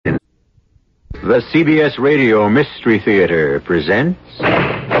The CBS Radio Mystery Theater presents...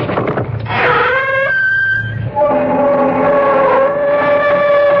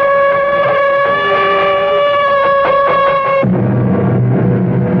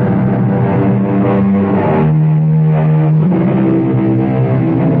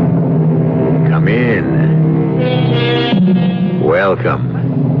 Come in.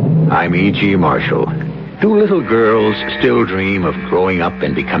 Welcome. I'm E.G. Marshall. Do little girls still dream of growing up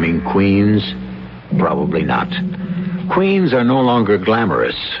and becoming queens? Probably not. Queens are no longer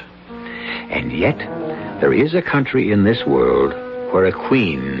glamorous. And yet, there is a country in this world where a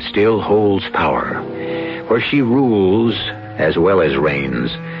queen still holds power, where she rules as well as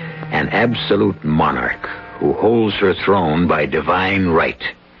reigns, an absolute monarch who holds her throne by divine right.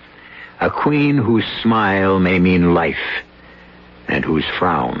 A queen whose smile may mean life, and whose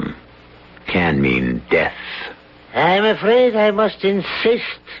frown can mean death. I'm afraid I must insist,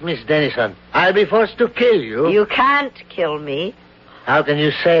 Miss Dennison. I'll be forced to kill you. You can't kill me. How can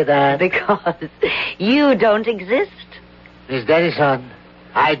you say that? Because you don't exist. Miss Dennison,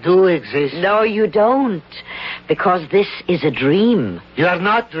 I do exist. No, you don't. Because this is a dream. You are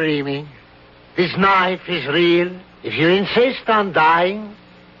not dreaming. This knife is real. If you insist on dying,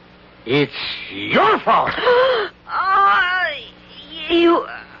 it's your fault. You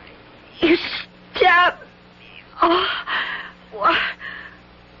stabbed me. Oh,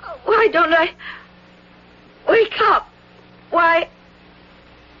 why don't I wake up? Why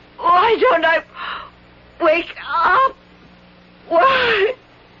don't I wake up? Why?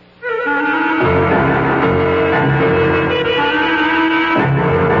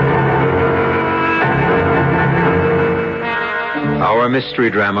 Our mystery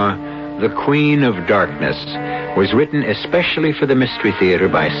drama, The Queen of Darkness, was written especially for the Mystery Theater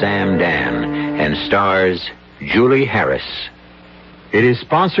by Sam Dan and stars Julie Harris. It is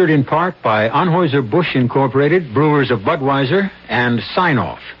sponsored in part by Anheuser-Busch Incorporated, Brewers of Budweiser, and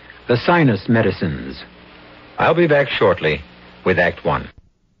Sign-Off, the sinus medicines. I'll be back shortly with Act One.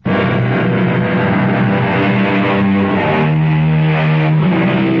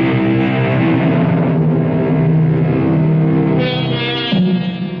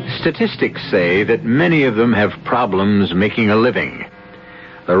 Statistics say that many of them have problems making a living.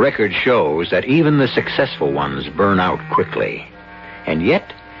 The record shows that even the successful ones burn out quickly. And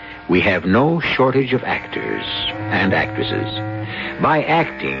yet, we have no shortage of actors and actresses. By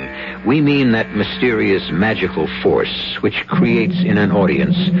acting, we mean that mysterious magical force which creates in an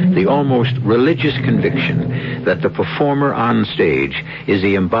audience the almost religious conviction that the performer on stage is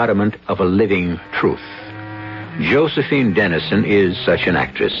the embodiment of a living truth. Josephine Dennison is such an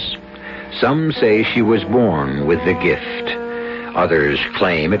actress. Some say she was born with the gift. Others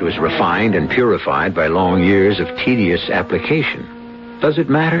claim it was refined and purified by long years of tedious application. Does it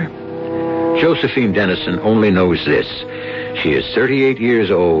matter? Josephine Dennison only knows this. She is 38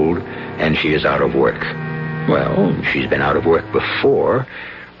 years old, and she is out of work. Well, she's been out of work before,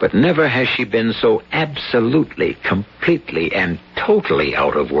 but never has she been so absolutely, completely, and totally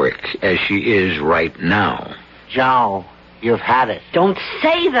out of work as she is right now. Joe, you've had it. Don't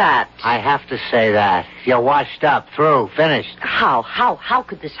say that. I have to say that. You're washed up, through, finished. How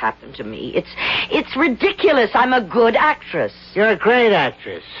could this happen to me? It's ridiculous. I'm a good actress. You're a great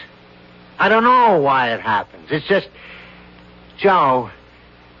actress. I don't know why it happens. It's just... Joe,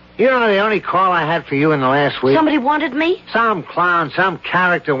 you know the only call I had for you in the last week? Somebody wanted me? Some clown, some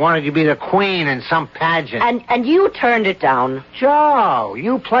character wanted you to be the queen in some pageant. And you turned it down. Joe,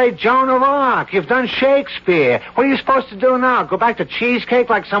 you played Joan of Arc. You've done Shakespeare. What are you supposed to do now? Go back to cheesecake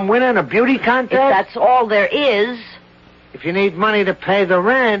like some winner in a beauty contest? If that's all there is. If you need money to pay the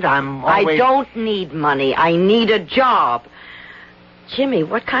rent, I'm always... I don't need money. I need a job. Jimmy,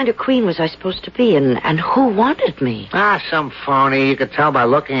 what kind of queen was I supposed to be, and who wanted me? Some phony. You could tell by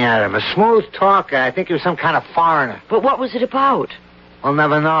looking at him. A smooth talker. I think he was some kind of foreigner. But what was it about? We'll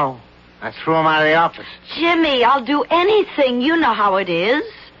never know. I threw him out of the office. Jimmy, I'll do anything. You know how it is.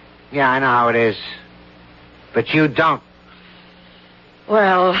 Yeah, I know how it is. But you don't.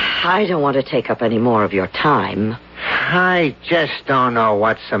 Well, I don't want to take up any more of your time. I just don't know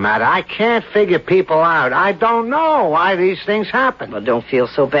what's the matter. I can't figure people out. I don't know why these things happen. Well, don't feel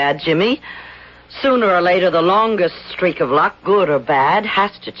so bad, Jimmy. Sooner or later, the longest streak of luck, good or bad,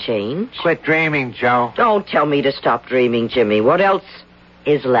 has to change. Quit dreaming, Joe. Don't tell me to stop dreaming, Jimmy. What else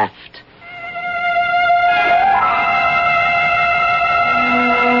is left?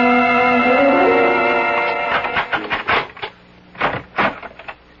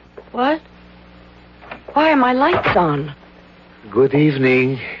 What? Why are my lights on? Good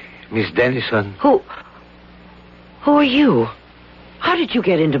evening, Miss Dennison. Who are you? How did you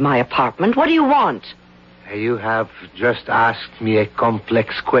get into my apartment? What do you want? You have just asked me a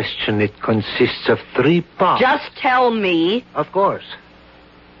complex question. It consists of 3 parts. Just tell me. Of course.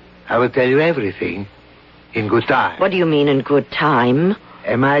 I will tell you everything in good time. What do you mean in good time?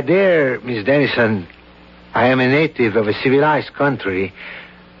 My dear Miss Dennison, I am a native of a civilized country.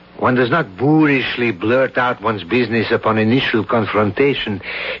 One does not boorishly blurt out one's business upon initial confrontation.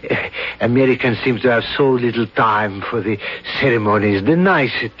 Americans seem to have so little time for the ceremonies, the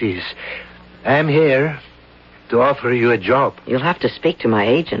niceties. I am here to offer you a job. You'll have to speak to my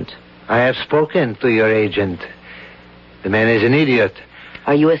agent. I have spoken to your agent. The man is an idiot.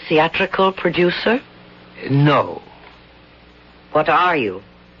 Are you a theatrical producer? No. What are you?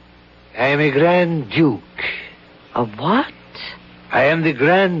 I am a Grand Duke. A what? I am the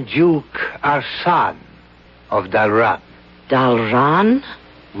Grand Duke Arsan of Dalran. Dalran?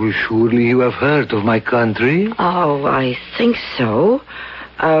 Well, surely you have heard of my country. Oh, I think so.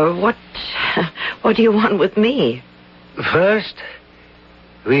 What do you want with me? First,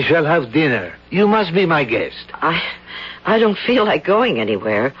 we shall have dinner. You must be my guest. I don't feel like going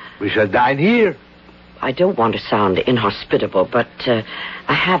anywhere. We shall dine here. I don't want to sound inhospitable, but I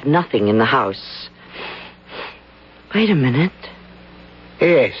have nothing in the house. Wait a minute.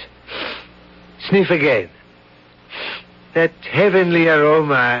 Yes. Sniff again. That heavenly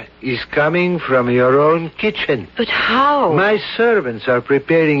aroma is coming from your own kitchen. But how? My servants are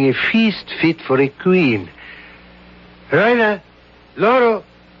preparing a feast fit for a queen. Raina, Loro,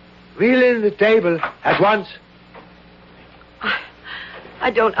 wheel in the table at once.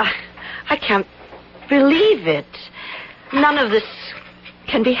 I can't believe it. None of this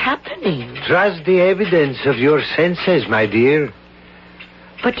can be happening. Trust the evidence of your senses, my dear.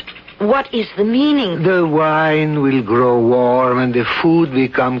 But what is the meaning? The wine will grow warm and the food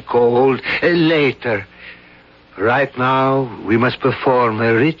become cold later. Right now, we must perform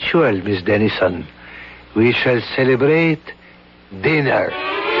a ritual, Miss Dennison. We shall celebrate dinner.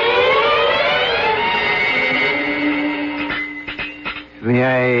 May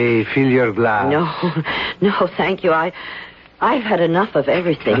I fill your glass? No, thank you. I've had enough of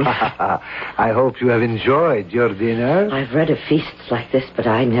everything. I hope you have enjoyed your dinner. I've read of feasts like this, but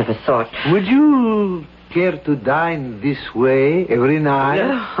I never thought... Would you care to dine this way every night?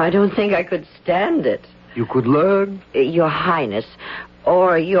 No, I don't think I could stand it. You could learn. Your Highness,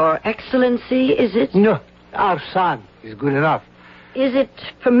 or Your Excellency, is it? No, our son is good enough. Is it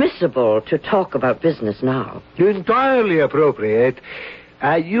permissible to talk about business now? Entirely appropriate.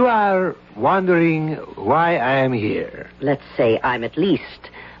 You are wondering why I am here. Let's say I'm at least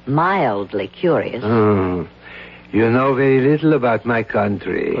mildly curious. You know very little about my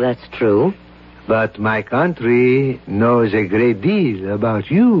country. Well, that's true. But my country knows a great deal about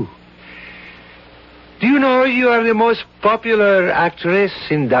you. Do you know you are the most popular actress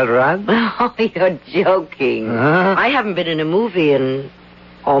in Dalran? Oh, you're joking. I haven't been in a movie in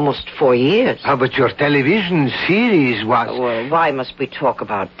almost 4 years. But your television series was... Well, why must we talk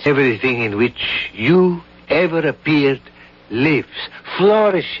about... Everything in which you ever appeared lives,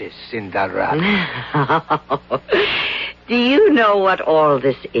 flourishes in Dalran. Do you know what all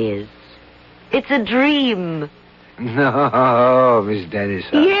this is? It's a dream. No, Miss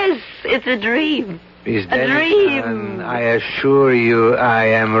Dennison. Yes, it's a dream. Miss A Dennison, dream. I assure you I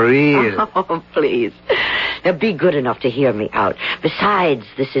am real. Oh, please. Now, be good enough to hear me out. Besides,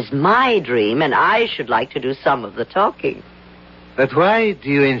 this is my dream, and I should like to do some of the talking. But why do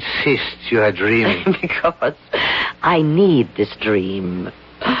you insist you are dreaming? Because I need this dream.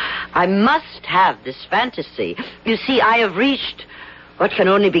 I must have this fantasy. You see, I have reached what can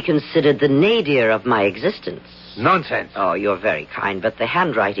only be considered the nadir of my existence. Nonsense. Oh, you're very kind, but the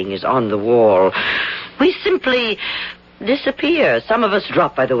handwriting is on the wall. We simply disappear. Some of us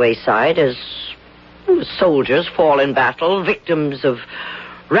drop by the wayside as soldiers fall in battle, victims of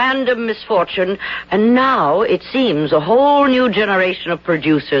random misfortune. And now, it seems, a whole new generation of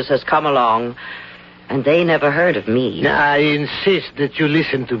producers has come along, and they never heard of me. I insist that you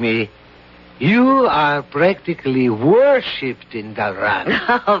listen to me. You are practically worshipped in Dalran.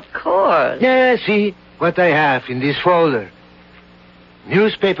 Of course. Yeah, see what I have in this folder.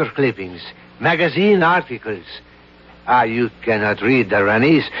 Newspaper clippings, magazine articles. You cannot read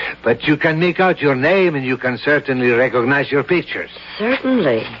Dalranese, but you can make out your name and you can certainly recognize your pictures.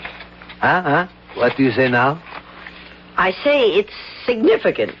 Certainly. What do you say now? I say it's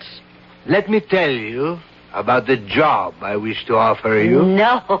significant. Let me tell you about the job I wish to offer you.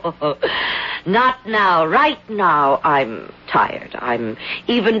 No, not now. Right now, I'm tired. I'm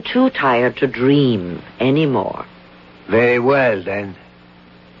even too tired to dream anymore. Very well, then.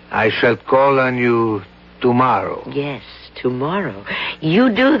 I shall call on you tomorrow. Yes, tomorrow. You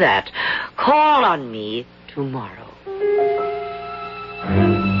do that. Call on me tomorrow.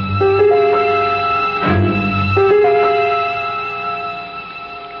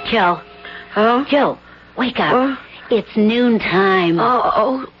 Joe. Huh? Joe, wake up. It's noontime.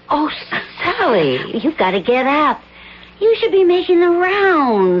 Oh, Sally. You've got to get up. You should be making the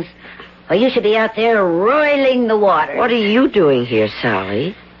rounds. Or you should be out there roiling the water. What are you doing here,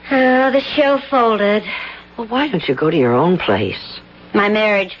 Sally? The show folded. Well, why don't you go to your own place? My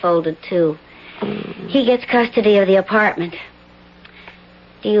marriage folded, too. He gets custody of the apartment.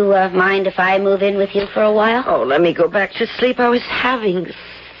 Do you mind if I move in with you for a while? Oh, let me go back to sleep. I was having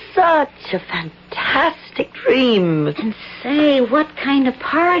such a fantastic dream. And say, what kind of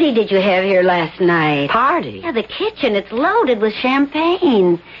party did you have here last night? Party? Yeah, the kitchen. It's loaded with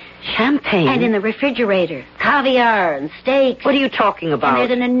champagne. Champagne? And in the refrigerator, caviar and steaks. What are you talking about? And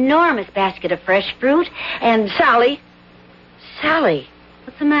there's an enormous basket of fresh fruit and... Sally,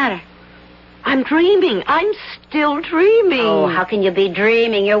 what's the matter? I'm dreaming. I'm still dreaming. Oh, how can you be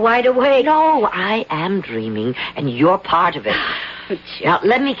dreaming? You're wide awake. No, I am dreaming, and you're part of it. Now,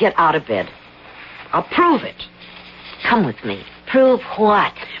 let me get out of bed. I'll prove it. Come with me. Prove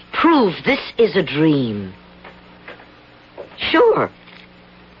what? Prove this is a dream. Sure.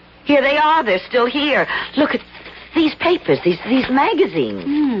 Here they are. They're still here. Look at these papers, these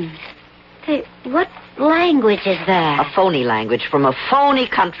magazines. Hey, what language is that? A phony language from a phony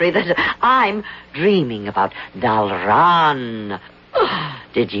country that I'm dreaming about. Dalran.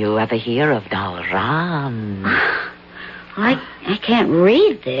 Did you ever hear of Dalran? I can't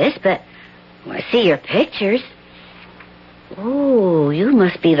read this, but I see your pictures. Oh, you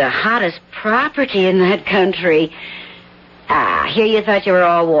must be the hottest property in that country. Here you thought you were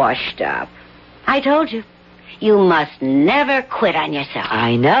all washed up. I told you. You must never quit on yourself.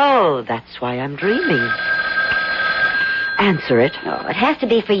 I know. That's why I'm dreaming. Answer it. Oh, it has to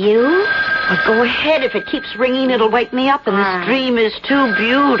be for you. Well, go ahead. If it keeps ringing, it'll wake me up, and this dream is too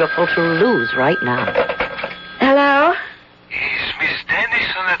beautiful to lose right now. Hello? Is Miss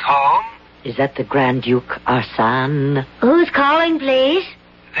Dennison at home? Is that the Grand Duke Arsène? Who's calling, please?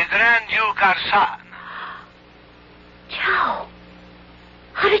 The Grand Duke Arsène. Joe,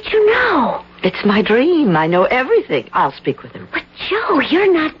 how did you know? It's my dream. I know everything. I'll speak with him. But, Joe,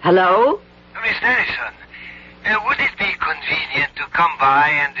 you're not... Hello? Miss Dennison, would it be convenient to come by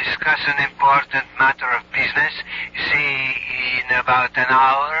and discuss an important matter of business, say, in about an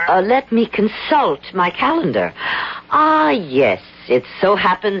hour? Let me consult my calendar. Yes. It so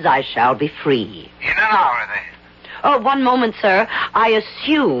happens I shall be free. In an hour, then. One moment, sir. I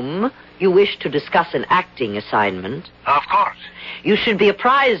assume you wish to discuss an acting assignment. Of course. You should be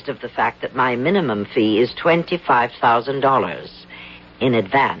apprised of the fact that my minimum fee is $25,000 in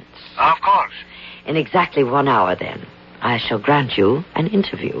advance. Of course. In exactly 1 hour, then, I shall grant you an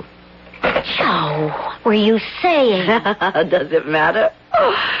interview. Joe, what were you saying? Does it matter?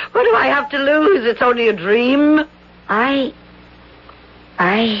 What do I have to lose? It's only a dream. I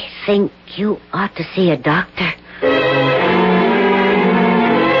think you ought to see a doctor.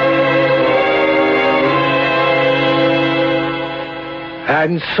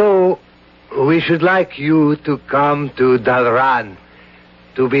 And so, we should like you to come to Dalran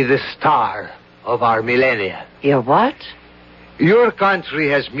to be the star of our millennia. Your what? Your country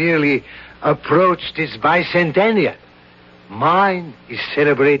has merely approached its bicentennial. Mine is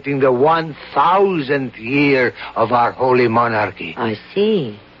celebrating the 1,000th year of our holy monarchy. I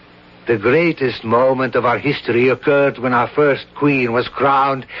see. The greatest moment of our history occurred when our first queen was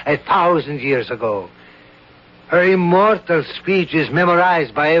crowned 1,000 years ago. Her immortal speech is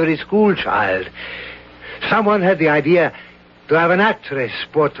memorized by every schoolchild. Someone had the idea to have an actress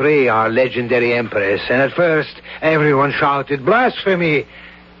portray our legendary empress, and at first everyone shouted blasphemy.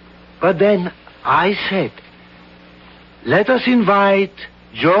 But then I said, let us invite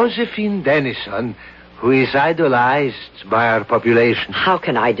Josephine Dennison, who is idolized by our population. How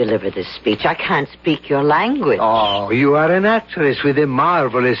can I deliver this speech? I can't speak your language. Oh, you are an actress with a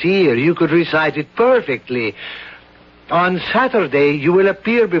marvelous ear. You could recite it perfectly. On Saturday, you will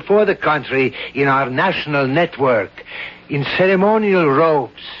appear before the country in our national network, in ceremonial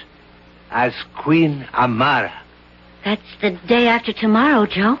robes, as Queen Amara. That's the day after tomorrow,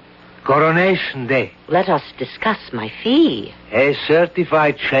 Joe. Coronation Day. Let us discuss my fee. A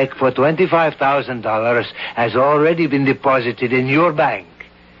certified check for $25,000 has already been deposited in your bank.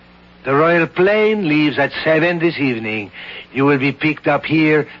 The royal plane leaves at 7 this evening. You will be picked up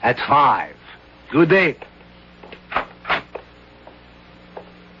here at 5. Good day.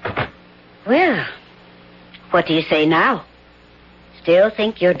 Well, what do you say now? still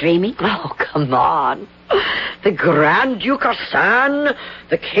think you're dreaming? Oh, come on. The Grand Duke Arsan,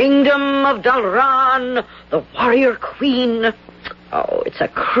 the Kingdom of Dalran, the Warrior Queen. Oh, it's a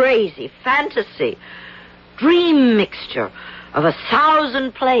crazy fantasy. Dream mixture of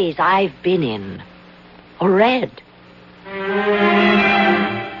 1,000 plays I've been in or read.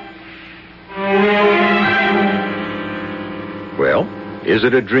 Well, is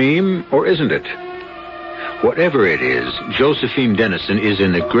it a dream or isn't it? Whatever it is, Josephine Dennison is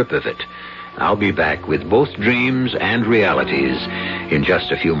in the grip of it. I'll be back with both dreams and realities in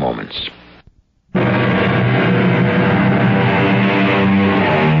just a few moments.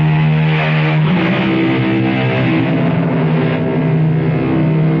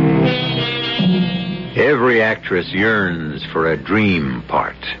 Every actress yearns for a dream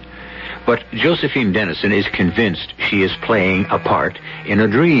part. But Josephine Dennison is convinced she is playing a part in a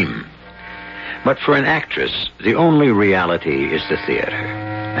dream. But for an actress, the only reality is the theater.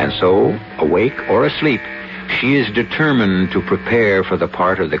 And so, awake or asleep, she is determined to prepare for the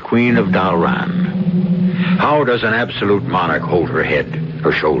part of the Queen of Dalran. How does an absolute monarch hold her head,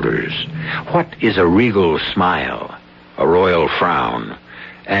 her shoulders? What is a regal smile, a royal frown,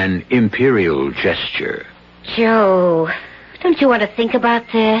 an imperial gesture? Joe, don't you want to think about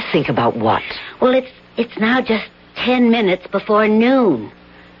this? Think about what? Well, it's now just 10 minutes before noon.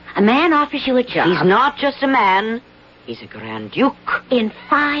 A man offers you a job. He's not just a man. He's a Grand Duke. In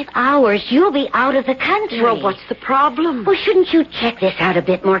 5 hours, you'll be out of the country. Well, what's the problem? Well, shouldn't you check this out a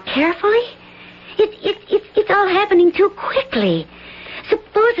bit more carefully? It's all happening too quickly.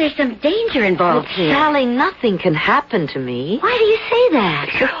 Suppose there's some danger involved here. Sally, nothing can happen to me. Why do you say that?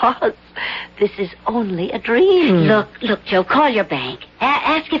 Because this is only a dream. Look, Joe, call your bank.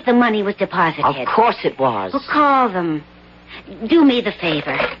 Ask if the money was deposited. Of course it was. Well, call them. Do me the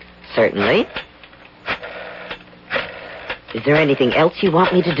favor. Certainly. Is there anything else you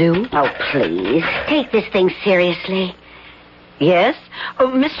want me to do? Oh, please. Take this thing seriously. Yes? Oh,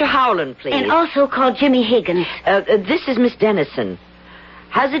 Mr. Howland, please. And also call Jimmy Higgins. This is Miss Dennison.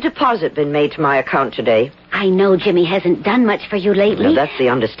 Has a deposit been made to my account today? I know Jimmy hasn't done much for you lately. No, that's the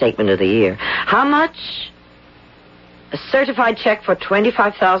understatement of the year. How much? A certified check for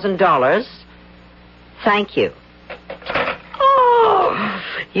 $25,000. Thank you. Oh,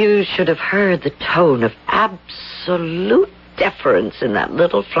 you should have heard the tone of absolute deference in that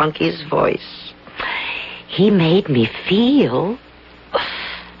little flunky's voice. He made me feel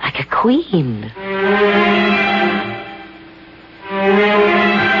like a queen.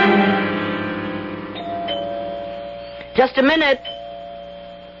 Just a minute.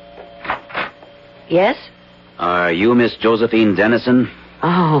 Yes? Are you Miss Josephine Dennison?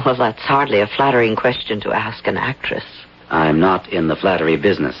 Oh, well, that's hardly a flattering question to ask an actress. I'm not in the flattery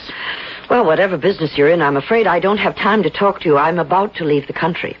business. Well, whatever business you're in, I'm afraid I don't have time to talk to you. I'm about to leave the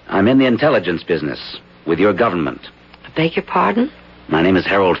country. I'm in the intelligence business with your government. I beg your pardon? My name is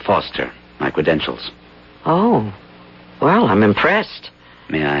Harold Foster. My credentials. Oh. Well, I'm impressed.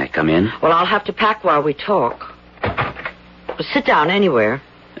 May I come in? Well, I'll have to pack while we talk. Well, sit down anywhere.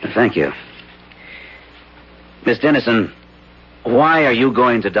 Thank you. Miss Dennison, why are you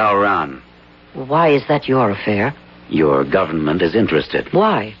going to Dalran? Why is that your affair? Your government is interested.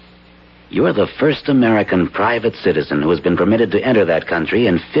 Why? You're the first American private citizen who has been permitted to enter that country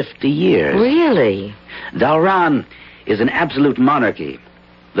in 50 years. Really? Dalran is an absolute monarchy.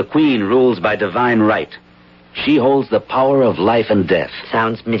 The Queen rules by divine right. She holds the power of life and death.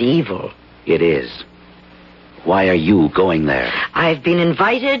 Sounds medieval. It is. Why are you going there? I've been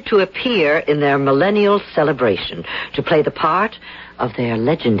invited to appear in their millennial celebration, to play the part of their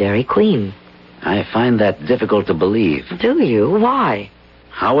legendary queen. I find that difficult to believe. Do you? Why?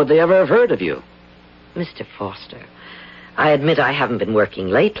 How would they ever have heard of you? Mr. Foster, I admit I haven't been working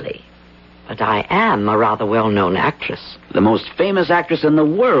lately, but I am a rather well-known actress. The most famous actress in the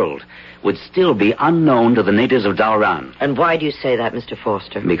world would still be unknown to the natives of Dalran. And why do you say that, Mr.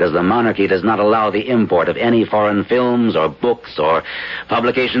 Foster? Because the monarchy does not allow the import of any foreign films or books or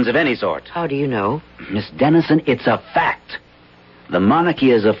publications of any sort. How do you know? Miss Dennison, it's a fact. The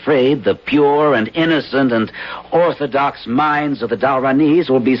monarchy is afraid the pure and innocent and orthodox minds of the Dalranese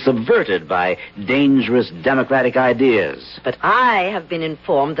will be subverted by dangerous democratic ideas. But I have been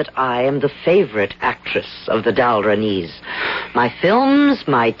informed that I am the favorite actress of the Dalranese. My films,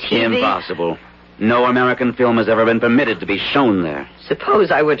 my TV... Impossible. No American film has ever been permitted to be shown there.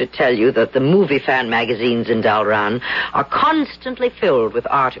 Suppose I were to tell you that the movie fan magazines in Dalran are constantly filled with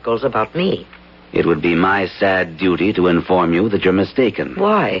articles about me. It would be my sad duty to inform you that you're mistaken.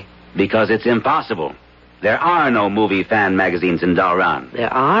 Why? Because it's impossible. There are no movie fan magazines in Dalran.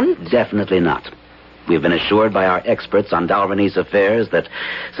 There aren't? Definitely not. We've been assured by our experts on Dalvanese affairs that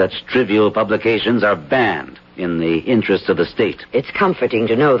such trivial publications are banned in the interest of the state. It's comforting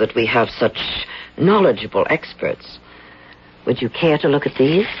to know that we have such knowledgeable experts. Would you care to look at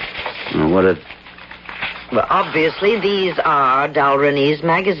these? What are... Well, obviously, these are Dalvanese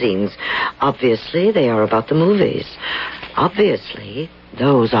magazines. Obviously, they are about the movies. Obviously,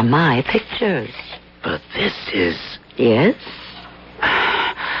 those are my pictures. But this is... Yes?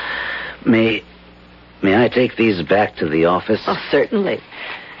 May I take these back to the office? Oh, certainly.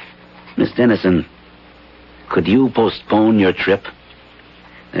 Miss Dennison, could you postpone your trip?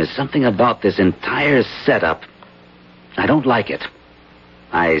 There's something about this entire setup. I don't like it.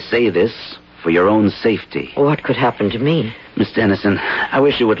 I say this for your own safety. What could happen to me? Miss Dennison, I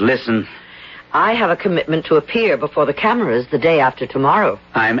wish you would listen. I have a commitment to appear before the cameras the day after tomorrow.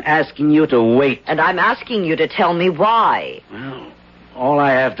 I'm asking you to wait. And I'm asking you to tell me why. Well, all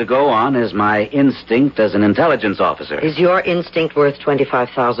I have to go on is my instinct as an intelligence officer. Is your instinct worth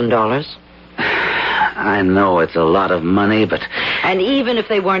 $25,000? I know it's a lot of money, but... And even if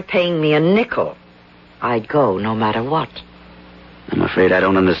they weren't paying me a nickel, I'd go no matter what. I'm afraid I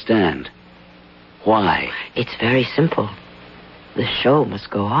don't understand. Why? It's very simple. The show must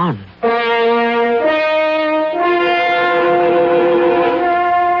go on.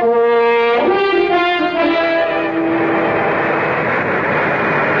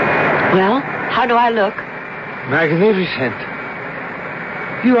 Well, how do I look? Magnificent.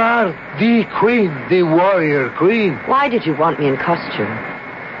 You are the queen, the warrior queen. Why did you want me in costume?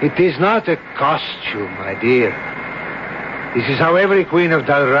 It is not a costume, my dear. This is how every queen of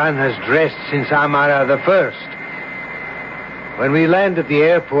Dalran has dressed since Amara the First. When we land at the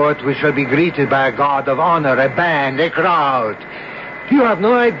airport, we shall be greeted by a guard of honor, a band, a crowd. You have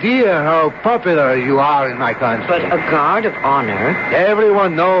no idea how popular you are in my country. But a guard of honor?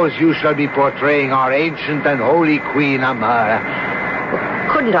 Everyone knows you shall be portraying our ancient and holy queen, Amara.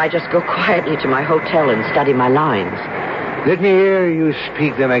 Couldn't I just go quietly to my hotel and study my lines? Let me hear you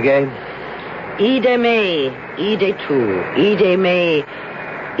speak them again. Ide me, ide tu, ide me,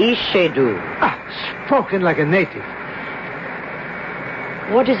 ishedu. Ah, spoken like a native.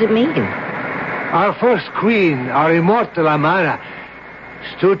 What does it mean? Our first queen, our immortal Amara,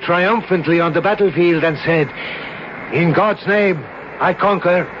 stood triumphantly on the battlefield and said, "In God's name, I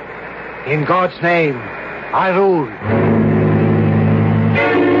conquer. In God's name, I rule."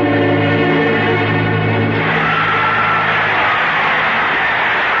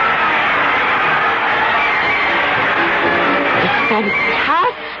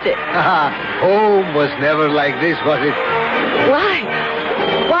 Fantastic. Home was never like this, was it? Why?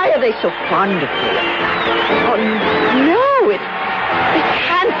 Why are they so fond of me? Oh, no, it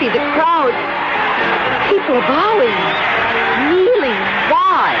can't be the crowd. People are bowing, kneeling.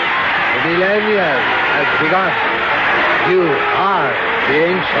 Why? The millennium has begun. You are the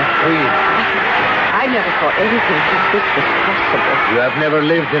ancient queen. I never thought anything like this was possible. You have never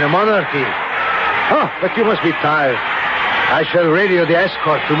lived in a monarchy. Oh, but you must be tired. I shall radio the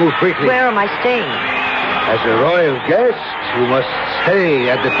escort to move quickly. Where am I staying? As a royal guest, you must stay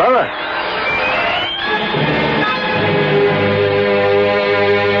at the palace.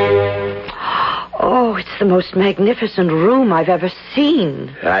 Oh, it's the most magnificent room I've ever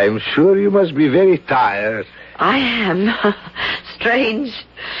seen. I'm sure you must be very tired. I am. Strange.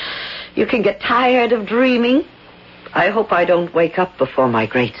 You can get tired of dreaming. I hope I don't wake up before my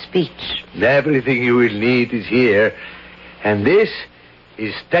great speech. Everything you will need is here. And this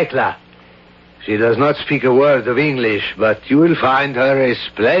is Tekla. She does not speak a word of English, but you will find her a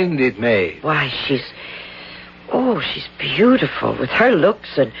splendid maid. Why, she's beautiful with her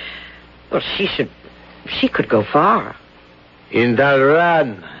looks and, well, she could go far. In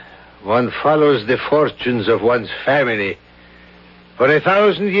Dalran, one follows the fortunes of one's family. For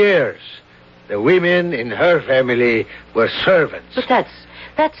 1,000 years, the women in her family were servants. But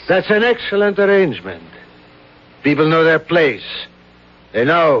that's an excellent arrangement. People know their place. They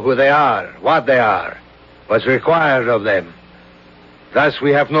know who they are, what they are, what's required of them. Thus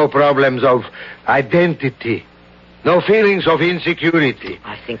we have no problems of identity, no feelings of insecurity.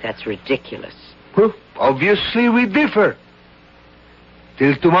 I think that's ridiculous. Well, obviously we differ.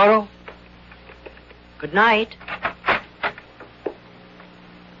 Till tomorrow. Good night.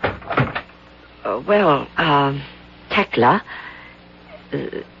 Tekla.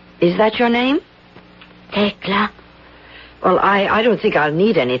 Is that your name? Tekla. Well, I don't think I'll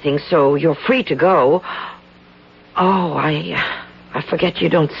need anything, so you're free to go. Oh, I forget you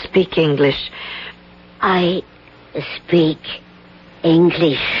don't speak English. I speak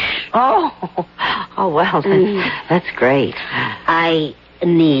English. Oh, well, that's great. I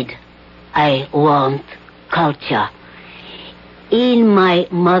need I want culture. In my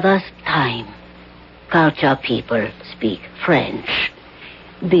mother's time, culture people speak French.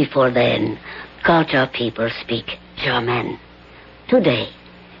 Before then, culture people speak German. Today,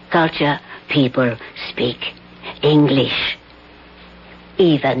 culture people speak English.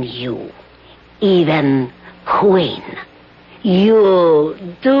 Even you, even Queen, you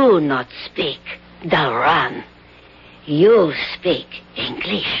do not speak Dalran. You speak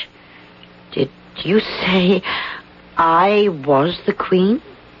English. Did you say I was the queen?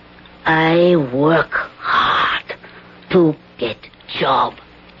 I work hard to get job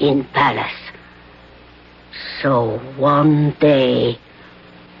in palace. So one day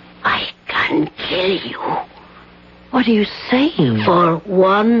I can kill you. What are you saying? For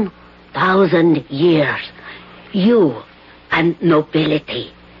 1,000 years, you and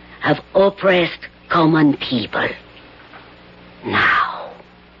nobility have oppressed common people. Now,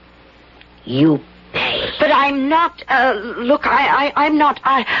 you pay. But I'm not, look, I'm not,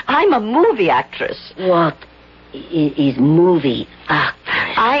 I'm a movie actress. What is movie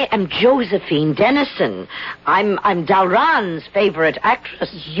actress? I am Josephine Dennison. I'm Dalran's favorite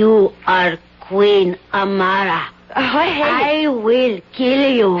actress. You are Queen Amara. Hey. I will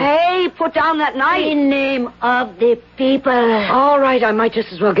kill you. Hey, put down that knife. In name of the people. All right, I might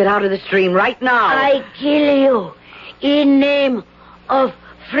just as well get out of the stream right now. I kill you in name of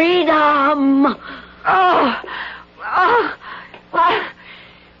freedom.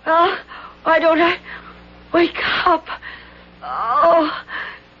 Why don't I wake up? Oh,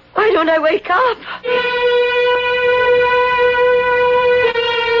 why don't I wake up?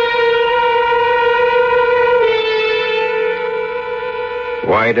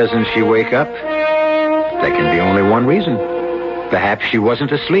 Why doesn't she wake up? There can be only one reason. Perhaps she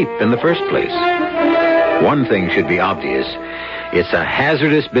wasn't asleep in the first place. One thing should be obvious. It's a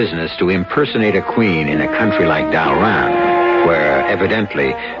hazardous business to impersonate a queen in a country like Dalran, where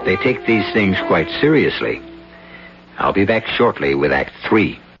evidently they take these things quite seriously. I'll be back shortly with Act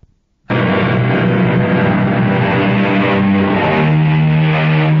 3.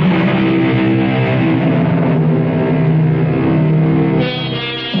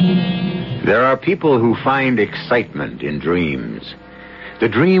 There are people who find excitement in dreams. The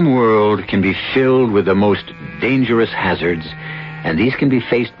dream world can be filled with the most dangerous hazards, and these can be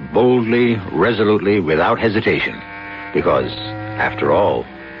faced boldly, resolutely, without hesitation. Because, after all,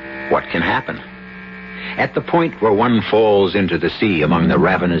 what can happen? At the point where one falls into the sea among the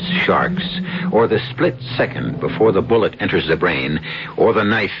ravenous sharks, or the split second before the bullet enters the brain, or the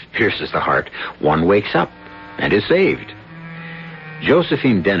knife pierces the heart, one wakes up and is saved.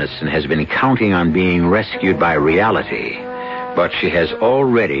 Josephine Dennison has been counting on being rescued by reality, but she has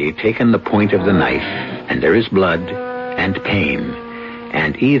already taken the point of the knife, and there is blood and pain,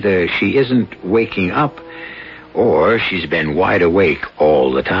 and either she isn't waking up, or she's been wide awake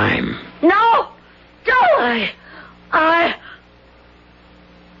all the time. No! Don't!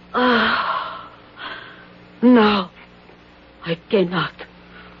 No, I cannot.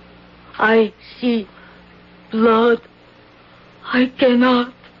 I see blood. I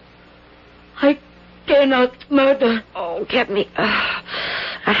cannot murder. Oh, get me a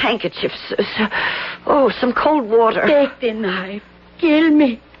handkerchief. Some cold water. Take the knife. Kill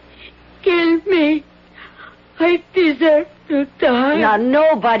me. I deserve to die. Now,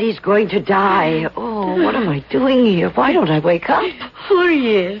 nobody's going to die. Oh, what am I doing here? Why don't I wake up? For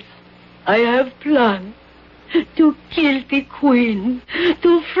years, I have planned to kill the queen,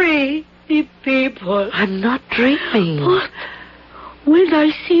 to free the people. I'm not dreaming. But when I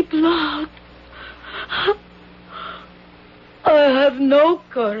see blood, I have no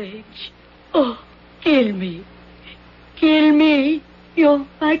courage. Oh, kill me, Your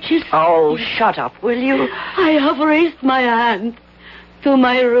Majesty. Oh, shut up, will you? I have raised my hand to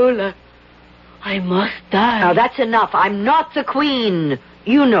my ruler. I must die. Now, that's enough. I'm not the queen.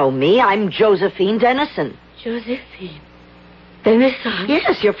 You know me. I'm Josephine Dennison. Josephine Dennison?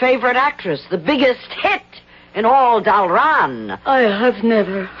 Yes, your favorite actress. The biggest hit in all Dalran. I have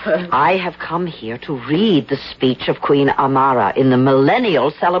never heard. I have come here to read the speech of Queen Amara in the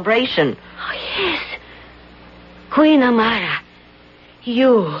millennial celebration. Oh, yes. Queen Amara.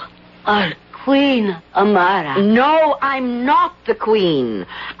 You are Queen Amara. No, I'm not the queen.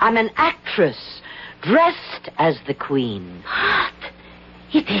 I'm an actress, dressed as the queen. But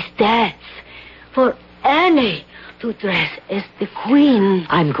it is death for any to dress as the queen.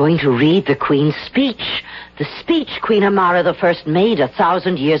 I'm going to read the queen's speech. The speech Queen Amara I made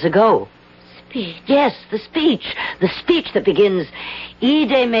 1,000 years ago. Speech? Yes, the speech. The speech that begins,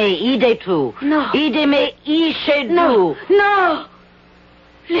 Ide me, ide tu. No. Ide me, ishe du. No.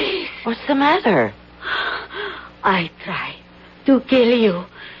 please. What's the matter? I try to kill you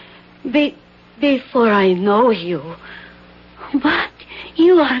before I know you. But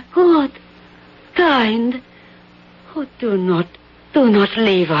you are good, kind. Oh, do not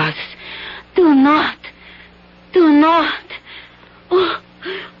leave us. Do not. Oh,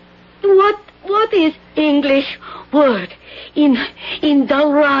 what is English word in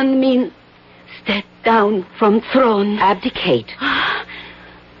Dalran mean? Step down from throne. Abdicate.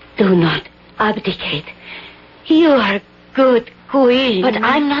 Do not abdicate. You are good queen. But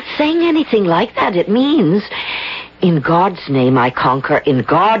I'm not saying anything like that. It means, in God's name I conquer, in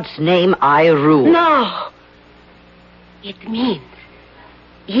God's name I rule. No. It means,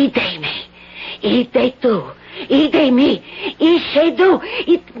 ide me, ide tu, ide me, ishe do.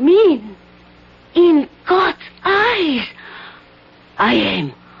 It means, in God's eyes, I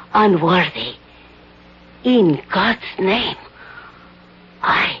am unworthy. In God's name,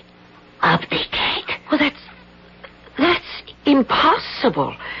 I abdicate. Well, that's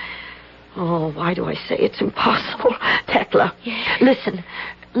impossible. Oh, why do I say it's impossible? Tekla, Yes.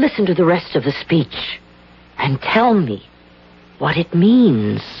 listen to the rest of the speech and tell me what it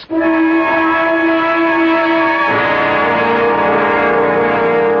means.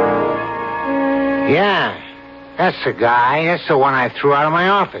 Yeah, that's the guy. That's the one I threw out of my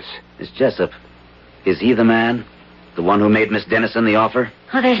office. Miss Jessup, is he the man? The one who made Miss Dennison the offer?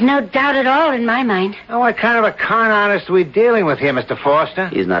 Oh, there's no doubt at all in my mind. Now, what kind of a con artist are we dealing with here, Mr. Foster?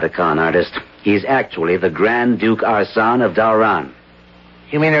 He's not a con artist. He's actually the Grand Duke Arsan of Dalran.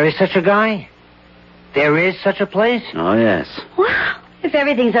 You mean there is such a guy? There is such a place? Oh, yes. Well, if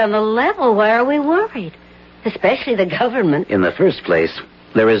everything's on the level, why are we worried? Especially the government. In the first place,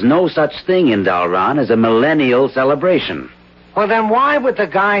 there is no such thing in Dalran as a millennial celebration. Well, then why would the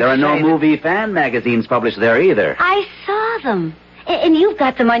guy There are no say movie fan magazines published there either. I saw them. And you've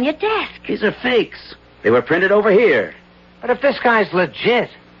got them on your desk. These are fakes. They were printed over here. But if this guy's legit,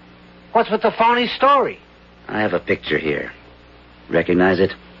 what's with the phony story? I have a picture here. Recognize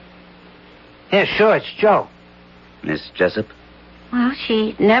it? Yeah, sure, it's Joe. Miss Jessup? Well,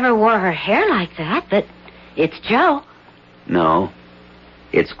 she never wore her hair like that, but it's Joe. No.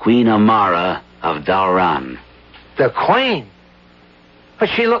 It's Queen Amara of Dalran. The Queen. But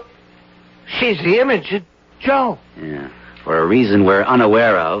she's the image of Joe. Yeah. For a reason we're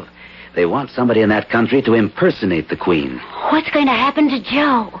unaware of, they want somebody in that country to impersonate the Queen. What's going to happen to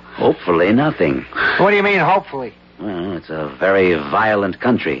Joe? Hopefully nothing. What do you mean, hopefully? Well, it's a very violent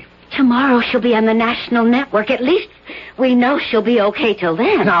country. Tomorrow she'll be on the national network. At least we know she'll be okay till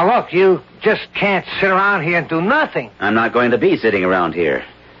then. Now, look, you just can't sit around here and do nothing. I'm not going to be sitting around here.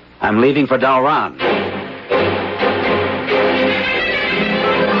 I'm leaving for Dalran.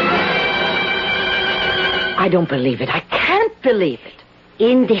 I don't believe it. I can't believe it.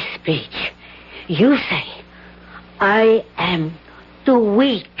 In this speech, you say, I am too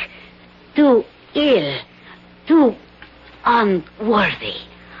weak, too ill, too unworthy.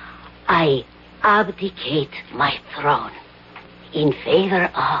 I abdicate my throne in favor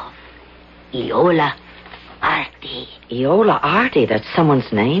of Iola Arti. Iola Arti, that's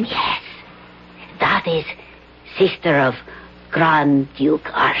someone's name? Yes, that is sister of Grand Duke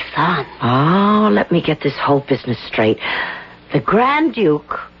Arsan. Oh, let me get this whole business straight. The Grand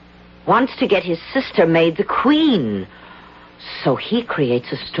Duke wants to get his sister made the queen. So he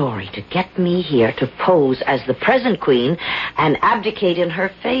creates a story to get me here to pose as the present queen and abdicate in her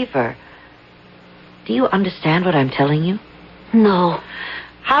favor. Do you understand what I'm telling you? No.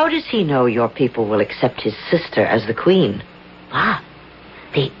 How does he know your people will accept his sister as the queen? Ah,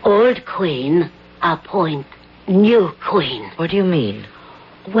 the old queen appoint new queen. What do you mean?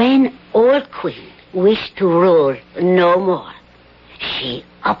 When old queen wish to rule no more, she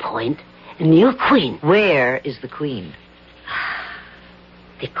appoint new queen. Where is the queen?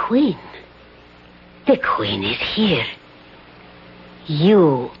 The queen is here.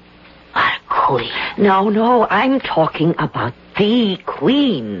 You are queen. No, I'm talking about the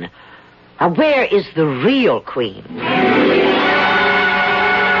queen. Now, where is the real queen?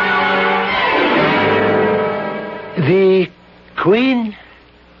 The Queen?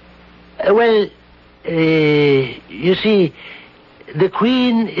 You see, the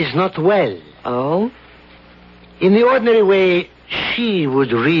Queen is not well. Oh? In the ordinary way, she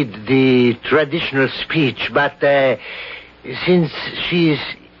would read the traditional speech, but since she's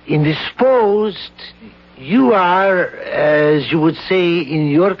indisposed, you are, as you would say in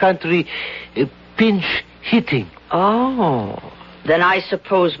your country, pinch hitting. Oh. Then I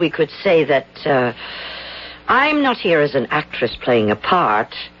suppose we could say that I'm not here as an actress playing a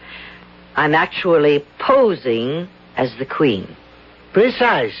part. I'm actually posing as the queen.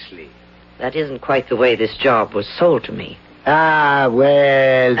 Precisely. That isn't quite the way this job was sold to me. Ah,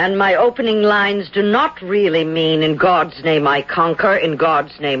 well... And my opening lines do not really mean, in God's name I conquer, in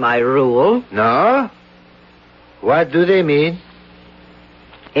God's name I rule. No? What do they mean?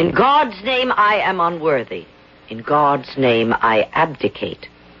 In God's name I am unworthy. In God's name I abdicate.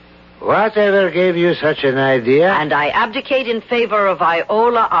 Whatever gave you such an idea? And I abdicate in favor of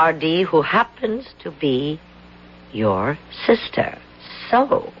Iola R.D., who happens to be your sister.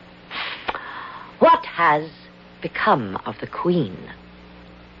 So, what has become of the Queen?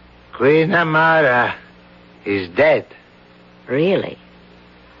 Queen Amara is dead. Really?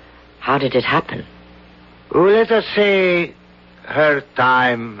 How did it happen? Well, let us say her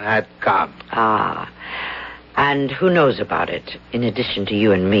time had come. Ah, and who knows about it, in addition to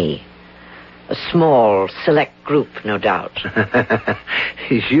you and me? A small, select group, no doubt.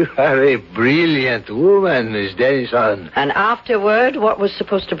 You are a brilliant woman, Miss Dennison. And afterward, what was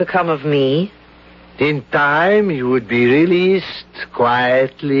supposed to become of me? In time, you would be released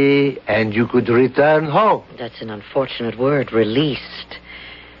quietly, and you could return home. That's an unfortunate word, released.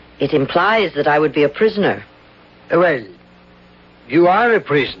 It implies that I would be a prisoner. Well, you are a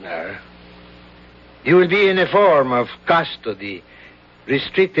prisoner. You will be in a form of custody,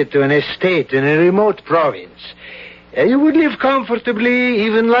 restricted to an estate in a remote province. You would live comfortably,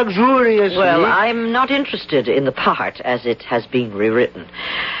 even luxuriously. Well, I'm not interested in the part as it has been rewritten.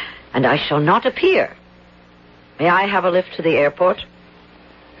 And I shall not appear. May I have a lift to the airport?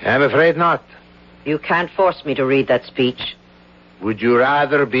 I'm afraid not. You can't force me to read that speech. Would you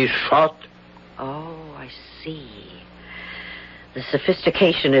rather be shot? Oh, I see. The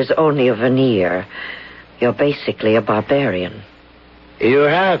sophistication is only a veneer. You're basically a barbarian. You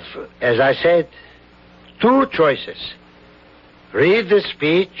have, as I said, two choices. Read the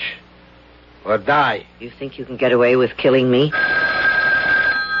speech or die. You think you can get away with killing me?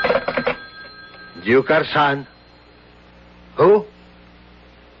 Duke Arsan. Who?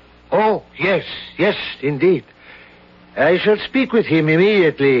 Oh, yes, indeed. I shall speak with him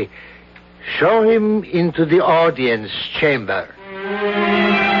immediately. Show him into the audience chamber.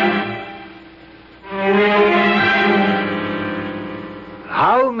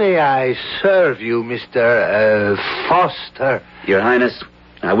 How may I serve you, Mr. Foster? Your Highness,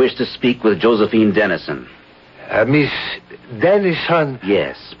 I wish to speak with Josephine Dennison. Miss Dennison?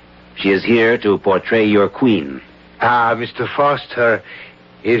 Yes. She is here to portray your queen. Ah, Mr. Foster,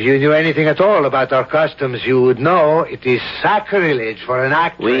 if you knew anything at all about our customs, you would know it is sacrilege for an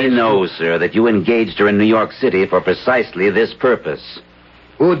actress... We know, sir, that you engaged her in New York City for precisely this purpose.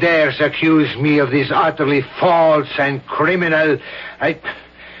 Who dares accuse me of this utterly false and criminal...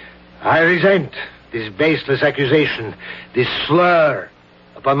 I resent this baseless accusation, this slur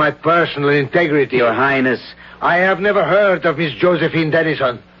upon my personal integrity. Your Highness... I have never heard of Miss Josephine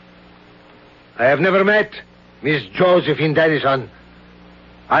Dennison. I have never met Miss Josephine Dennison.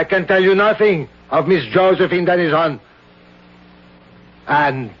 I can tell you nothing of Miss Josephine Dennison.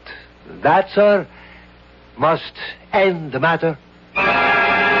 And that, sir, must end the matter.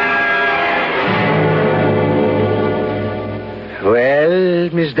 Well,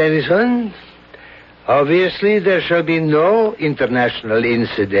 Miss Dennison, obviously there shall be no international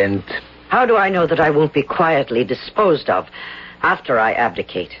incident. How do I know that I won't be quietly disposed of after I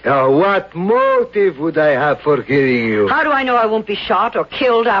abdicate? Now, what motive would I have for killing you? How do I know I won't be shot or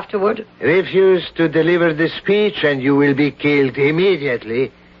killed afterward? Refuse to deliver the speech and you will be killed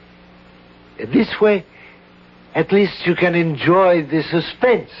immediately. This way, at least you can enjoy the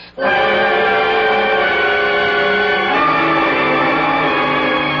suspense.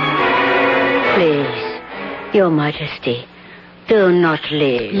 Please, Your Majesty, do not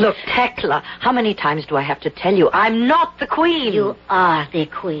leave. Look, Tekla, how many times do I have to tell you? I'm not the queen. You are the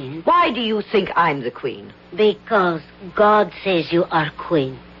queen. Why do you think I'm the queen? Because God says you are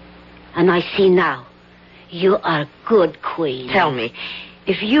queen. And I see now, you are good queen. Tell me,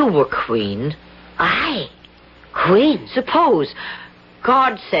 if you were queen... I? Queen? Suppose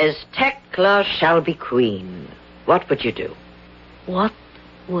God says Tekla shall be queen. What would you do? What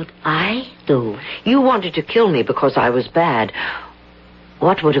would I do? You wanted to kill me because I was bad.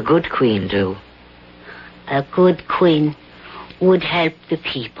 What would a good queen do? A good queen would help the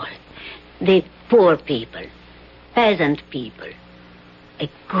people. The poor people. Peasant people. A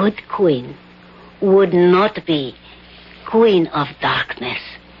good queen would not be queen of darkness.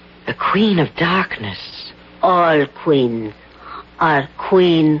 A queen of darkness? All queens are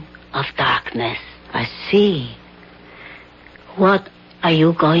queen of darkness. I see. What are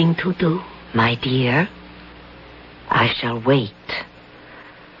you going to do? My dear, I shall wait.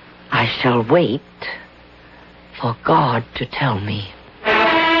 I shall wait for God to tell me.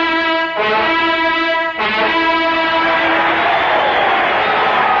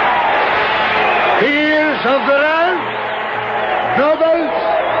 members of the realm, nobles,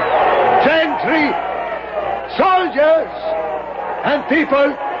 gentry, soldiers, and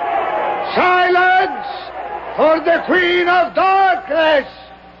people, silence for the Queen of Darkness!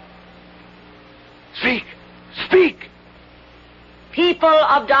 Speak! Speak! People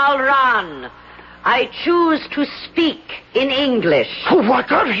of Dalran, I choose to speak in English.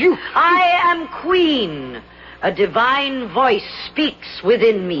 What are you? I am Queen. A divine voice speaks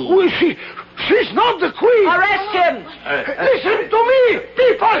within me. Who is she? She's not the Queen! Arrest him! Listen to me,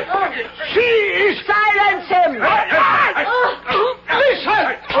 people! She is... Silence him!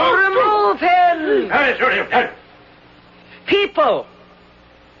 Listen! Remove him! People,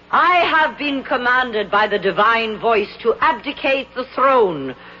 I have been commanded by the divine voice to abdicate the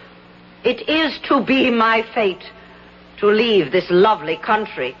throne. It is to be my fate to leave this lovely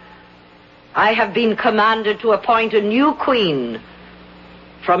country. I have been commanded to appoint a new queen.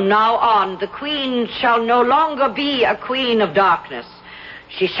 From now on, the queen shall no longer be a queen of darkness.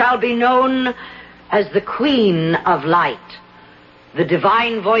 She shall be known as the Queen of Light. The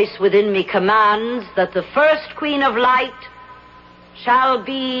divine voice within me commands that the first Queen of Light shall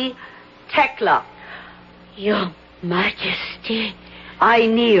be Tekla. Your Majesty. I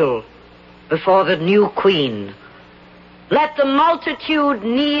kneel before the new queen. Let the multitude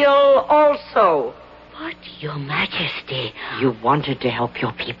kneel also. But, Your Majesty... You wanted to help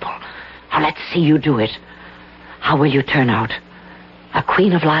your people. Now let's see you do it. How will you turn out? A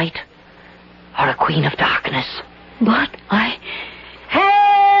queen of light or a queen of darkness? But I...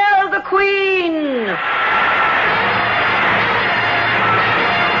 Hail the queen!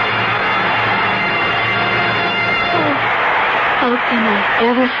 How can I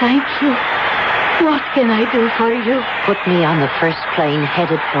ever thank you? What can I do for you? Put me on the first plane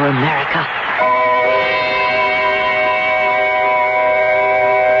headed for America.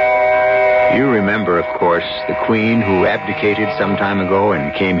 You remember, of course, the Queen who abdicated some time ago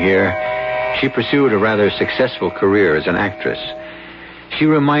and came here. She pursued a rather successful career as an actress. She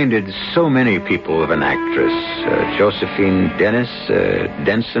reminded so many people of an actress, Josephine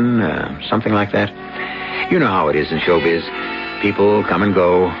Denson, something like that. You know how it is in showbiz. People come and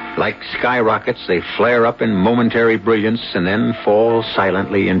go. Like skyrockets, they flare up in momentary brilliance and then fall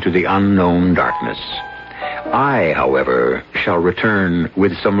silently into the unknown darkness. I, however, shall return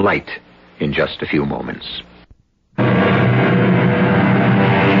with some light in just a few moments.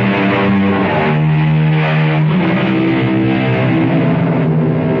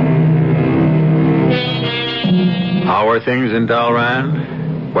 How are things in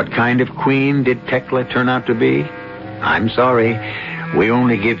Dalran? What kind of queen did Tekla turn out to be? I'm sorry. We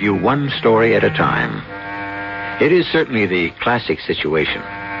only give you one story at a time. It is certainly the classic situation.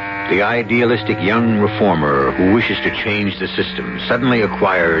 The idealistic young reformer who wishes to change the system suddenly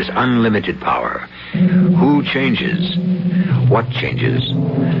acquires unlimited power. Who changes? What changes?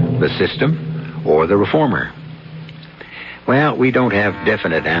 The system or the reformer? Well, we don't have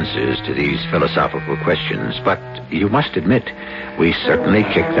definite answers to these philosophical questions, but you must admit, we certainly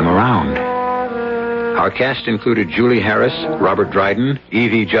kick them around. Our cast included Julie Harris, Robert Dryden,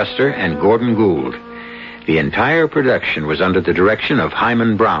 Evie Juster, and Gordon Gould. The entire production was under the direction of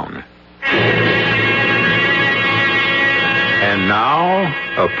Hyman Brown. And now,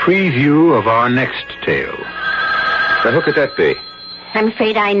 a preview of our next tale. Now, who could that be? I'm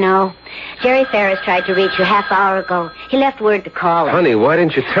afraid I know. Jerry Ferris tried to reach you half hour ago. He left word to call him. Honey, why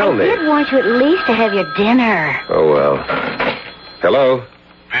didn't you tell me? I did want you at least to have your dinner. Oh, well. Hello?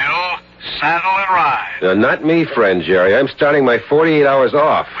 Bill, saddle and ride. Not me, friend Jerry. I'm starting my 48 hours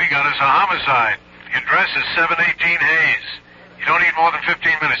off. We got us a homicide. The address is 718 Hayes. You don't need more than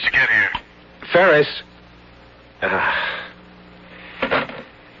 15 minutes to get here. Ferris?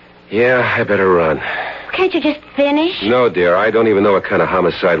 Yeah, I better run. Can't you just finish? No, dear. I don't even know what kind of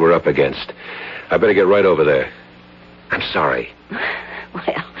homicide we're up against. I better get right over there. I'm sorry.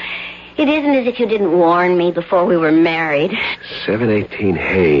 Well, it isn't as if you didn't warn me before we were married. 718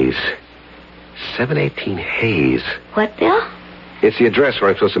 Hayes. 718 Hayes. What, Bill? It's the address where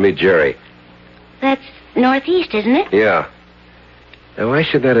I'm supposed to meet Jerry. That's northeast, isn't it? Yeah. Now, why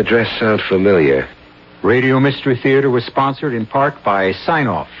should that address sound familiar? Radio Mystery Theater was sponsored in part by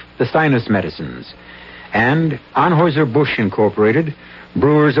Sign-Off, the Sinus Medicines, and Anheuser-Busch Incorporated,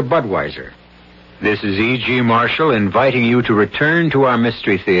 brewers of Budweiser. This is E.G. Marshall inviting you to return to our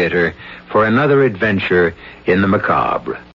Mystery Theater for another adventure in the macabre.